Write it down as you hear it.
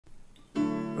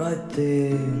right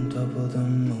there on top of the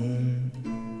moon.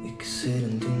 We could sit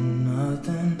and do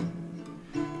nothing.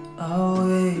 I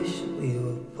wish we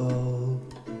were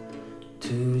bold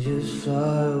to just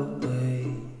fly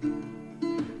away.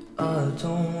 I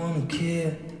don't wanna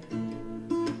care,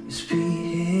 just be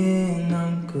here and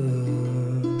I'm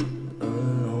good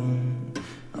alone.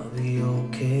 I'll be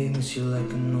okay, miss you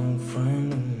like an old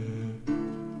friend.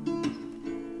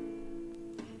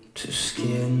 Too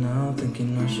scared now,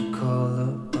 thinking I should call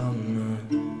up all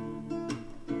night.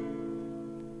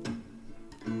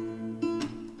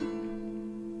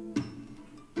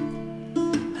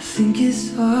 I think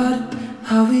it's hard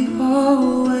how we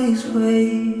always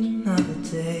wait another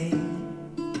day,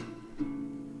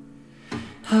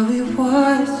 how we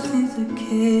watch things that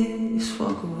kids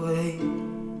walk away.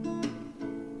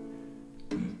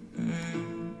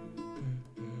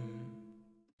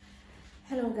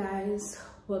 Hello guys,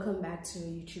 welcome back to my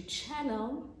YouTube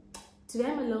channel. Today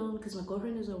I'm alone because my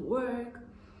girlfriend is at work.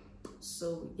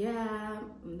 So yeah,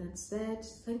 that's that.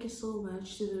 Thank you so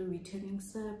much to the returning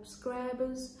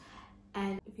subscribers,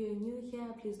 and if you're new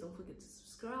here, please don't forget to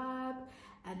subscribe.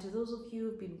 And to those of you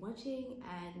who've been watching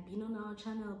and been on our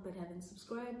channel but haven't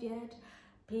subscribed yet,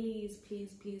 please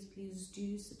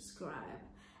do subscribe.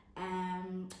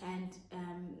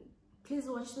 Please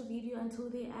watch the video until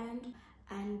the end,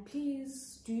 and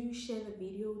please do share the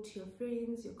video to your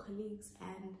friends, your colleagues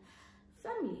and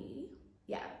family.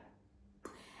 Yeah,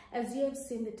 as you have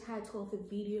seen the title of the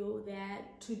video,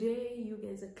 that today you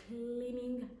guys are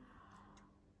cleaning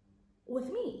with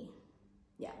me.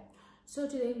 Yeah, so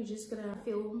today we're just gonna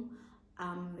film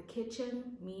the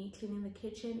kitchen, me cleaning the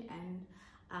kitchen, and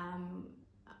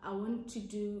I want to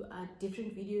do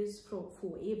different videos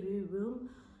for every room.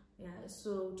 Yeah,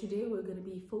 so today we're going to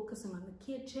be focusing on the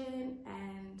kitchen,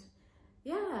 and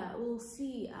yeah, we'll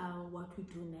see what we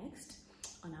do next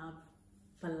on our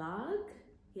vlog.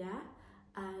 Yeah,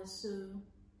 so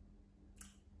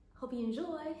hope you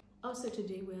enjoy. Also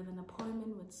today we have an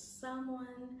appointment with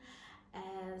someone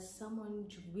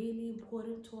really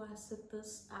important to us at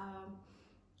this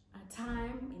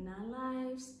time in our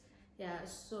lives. Yeah,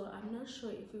 so I'm not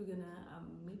sure if we're gonna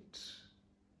meet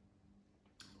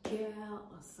here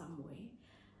or somewhere.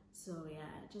 So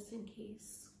yeah, just in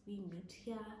case we meet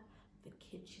here, the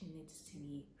kitchen needs to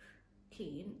be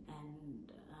clean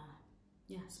and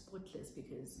yeah, spotless,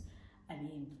 because I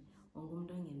mean, and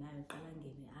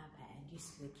you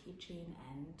see the kitchen,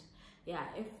 and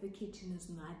yeah, if the kitchen is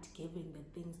not giving the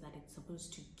things that it's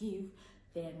supposed to give,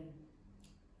 then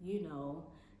you know,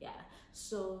 yeah,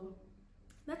 so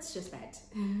that's just that.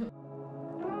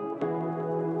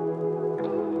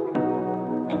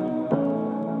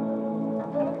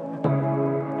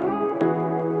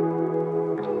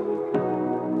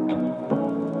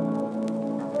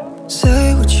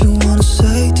 Say what you wanna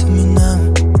say to me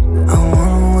now. I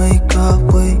wanna wake up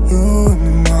with you in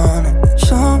the morning.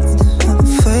 Show me there's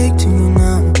nothing fake to me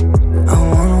now. I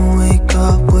wanna wake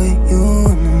up with you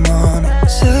in the morning.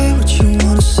 Say what you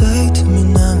wanna say to me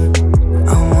now.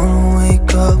 I wanna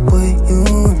wake up with you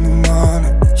in the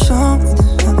morning. Show me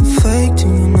there's nothing fake to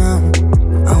me now.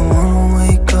 I wanna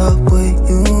wake up with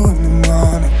you in the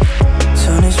morning.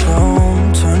 Turn this room,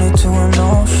 turn it to an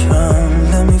ocean.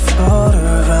 Let me float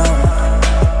around.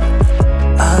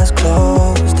 Eyes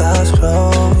closed,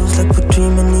 like we're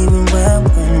dreaming even when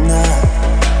we're not.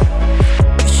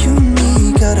 You and me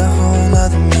got a whole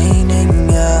other meaning,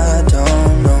 I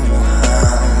don't know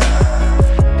how.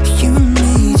 You and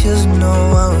me just know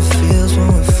how it feels when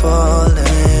we're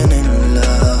falling in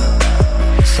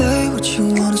love. Say what you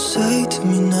wanna say to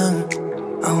me now.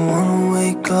 I wanna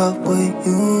wake up with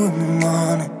you in the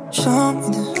morning. Show me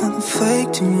there's nothing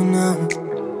fake to me now.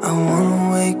 I wanna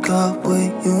wake up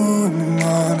with you in the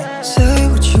morning. Say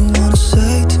what you wanna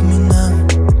say to me now.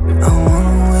 I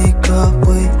wanna wake up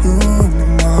with you in the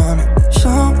morning.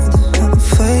 Show me there's nothing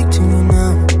fake to me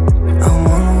now. I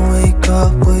wanna wake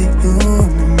up with you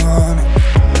in the morning.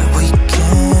 And we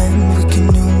can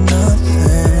do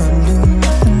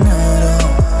nothing at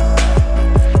all.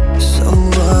 So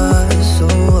what,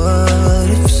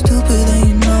 if you're stupid then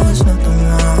you know it's nothing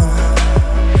wrong.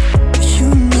 You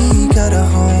and me got a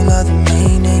whole other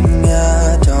meaning, I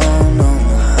don't know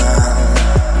how.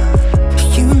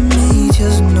 You and me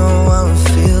just know how it feels.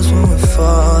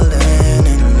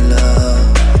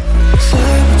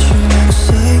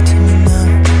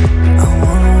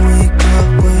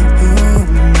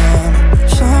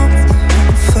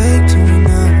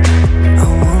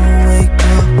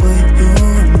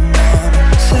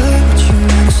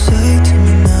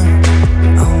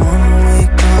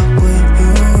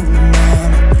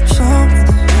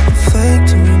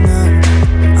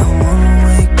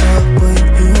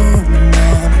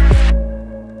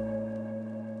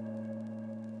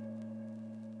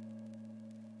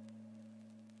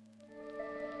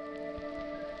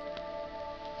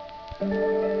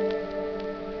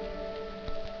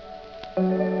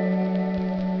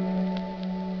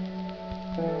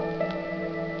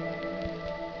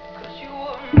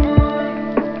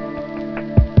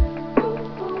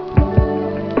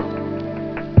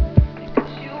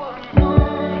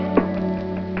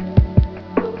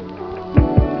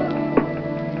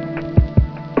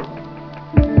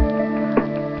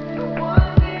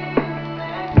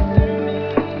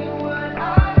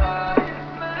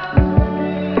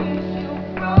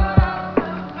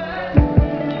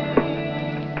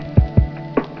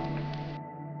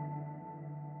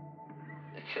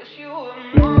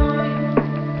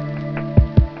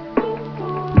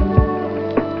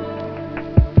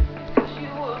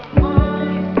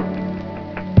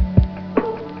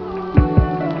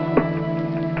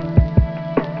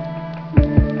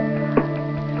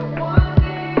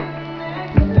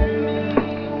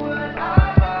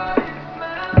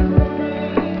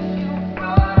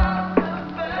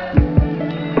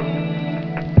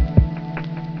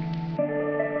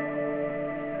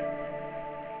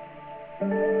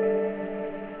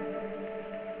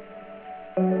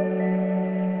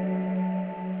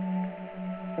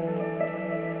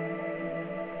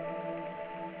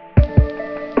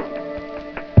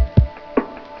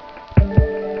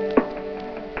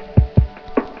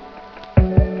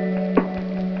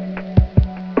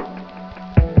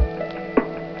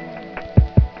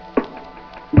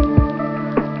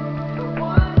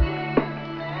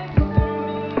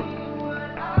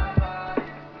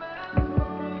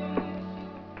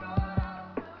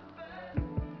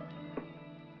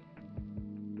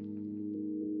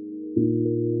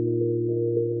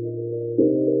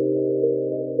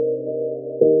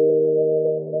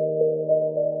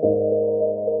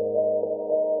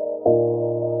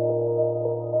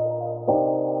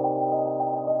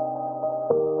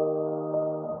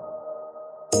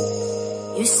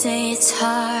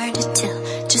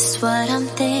 just what I'm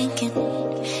thinking.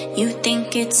 You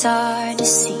think it's hard to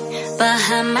see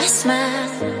behind my smile.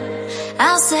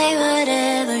 I'll say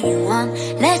whatever you want,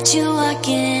 let you walk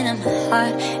into my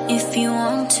heart if you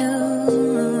want to.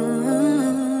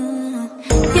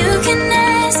 You can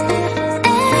ask me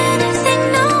anything,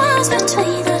 no walls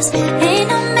between us, ain't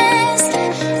no mess.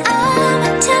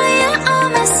 I'ma tell you all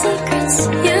my secrets.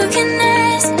 You can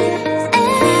ask me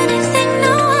anything,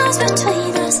 no walls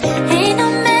between us, ain't no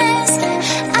mess.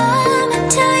 I'ma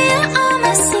tell you all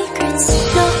my secrets.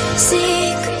 No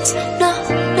secrets, no,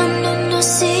 no, no, no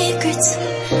secrets.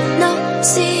 No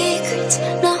secrets,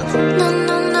 no, no,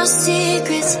 no, no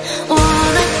secrets.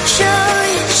 Wanna show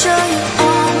you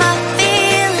all my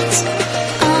feelings.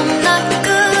 I'm not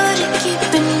good at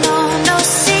keeping no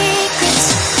secrets.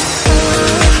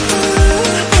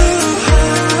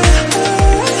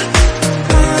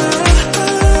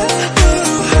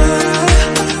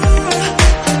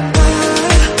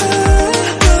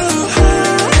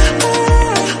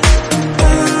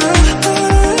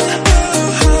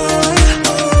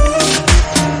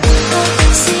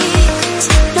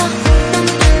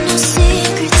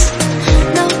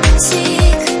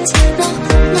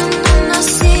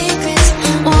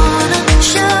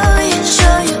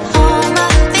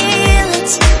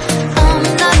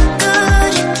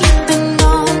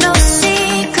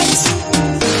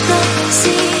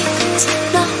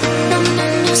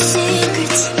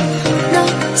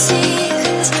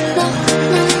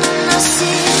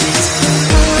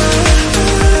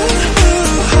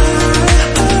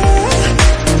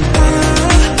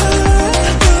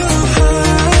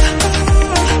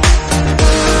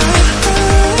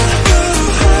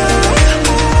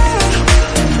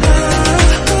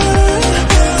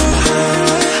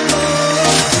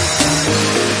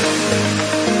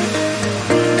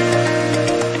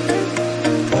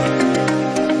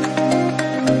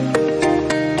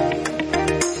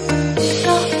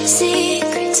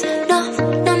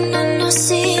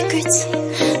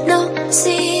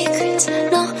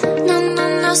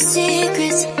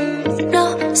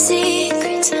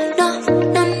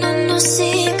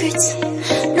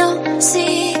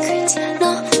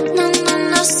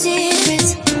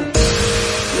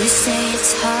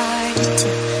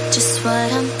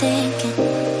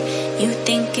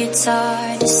 It's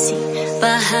hard to see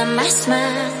behind my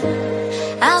smile.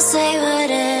 I'll say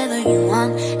whatever you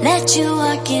want, let you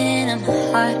walk into my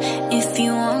heart if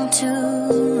you want to.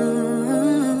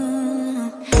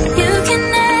 You can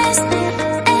ask me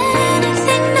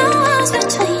anything, no walls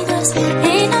between us,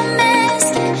 ain't no mess.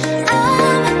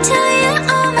 I'ma tell you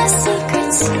all my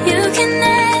secrets. You can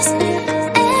ask me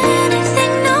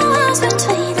anything, no walls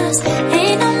between us,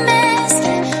 ain't no mess.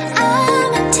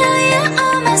 I'ma tell you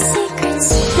all my secrets.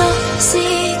 No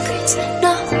secrets,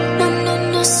 no, no, no,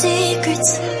 no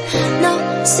secrets. No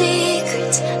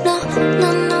secrets, no, no,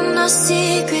 no, no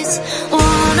secrets.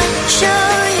 Wanna show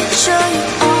you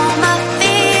all my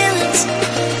feelings.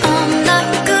 I'm not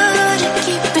good at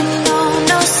keeping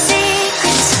no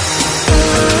secrets.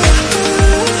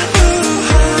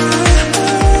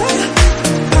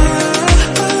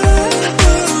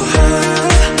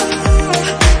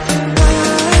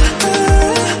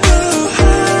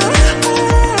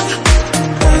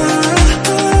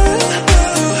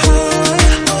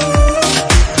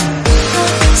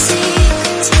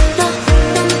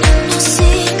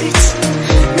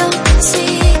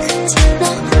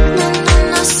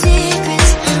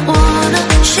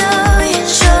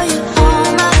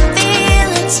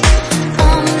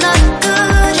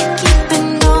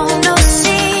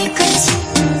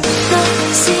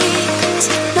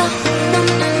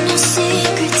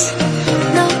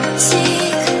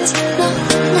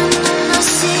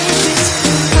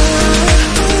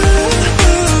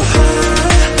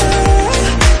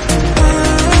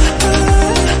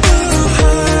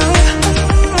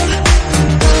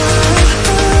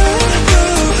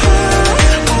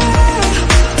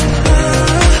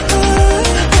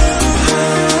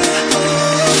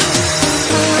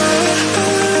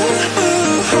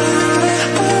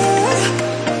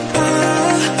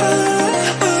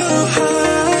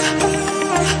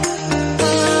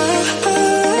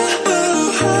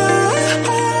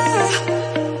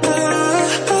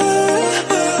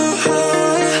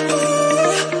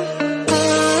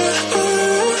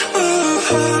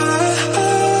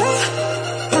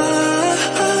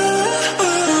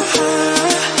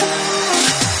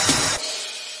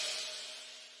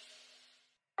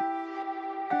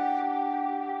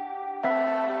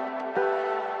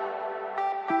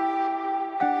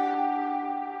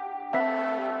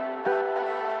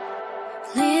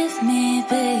 Leave me,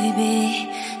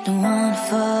 baby, don't wanna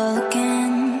fall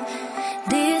again.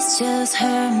 This just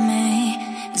hurt me.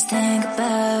 Just think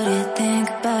about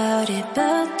it,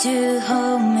 but you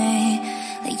hold me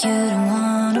like you don't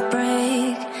wanna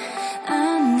break. I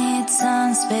need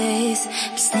some space.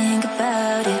 Just think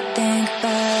about it.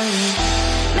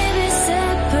 Maybe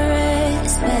separate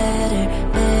is better.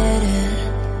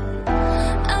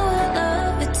 I will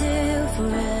love you till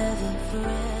forever.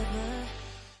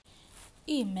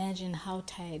 Imagine how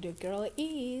tired your girl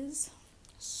is.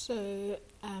 So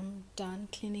I'm done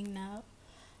cleaning now.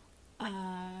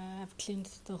 I've cleaned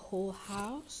the whole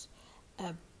house,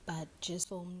 but just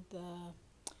filmed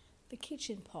the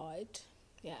kitchen part.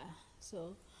 Yeah,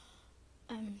 so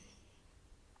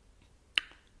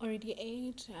already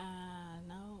ate.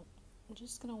 Now I'm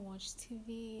just gonna watch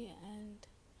TV. And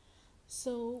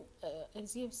so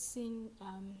as you've seen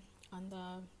on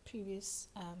the previous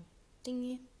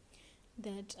thingy,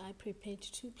 that I prepared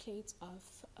 2 plates of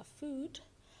food.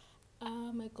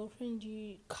 My girlfriend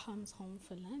comes home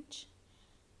for lunch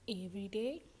every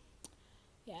day.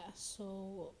 Yeah,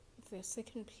 so the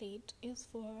second plate is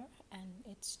for her, and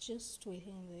it's just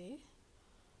waiting there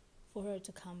for her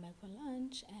to come back for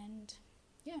lunch. And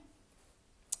yeah,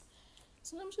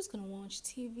 so I'm just gonna watch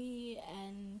TV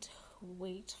and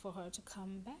wait for her to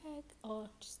come back, or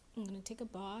I'm gonna take a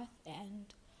bath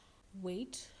and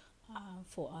wait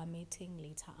for our meeting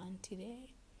later on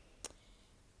today.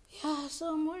 Yeah,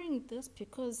 so I'm wearing this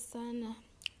because then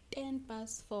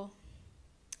 4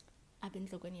 I've been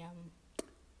looking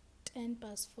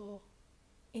 4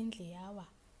 endli yawa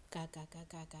gaga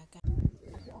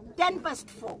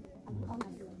 4.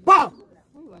 Wow!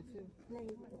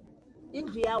 In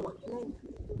the hour.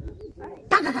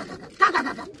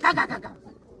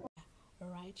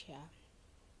 right here.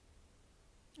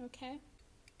 Okay,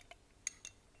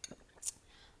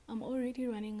 I'm already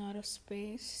running out of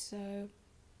space, so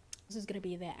this is gonna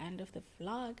be the end of the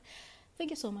vlog. Thank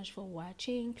you so much for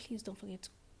watching. Please don't forget to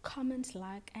comment,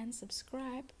 like, and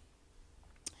subscribe.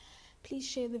 Please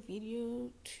share the video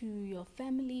to your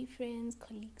family, friends,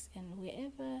 colleagues, and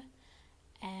wherever.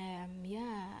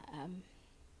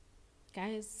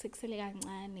 Guys,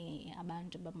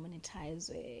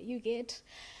 you get.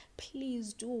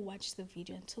 Please do watch the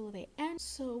video until the end.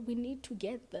 So we need to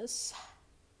get this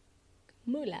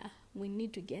mula. We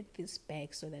need to get this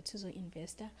back so that is an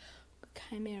investor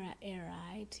camera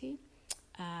right,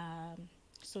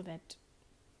 so that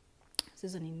this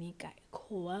is an unique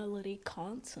quality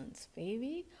content,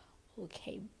 baby.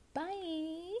 Okay, bye.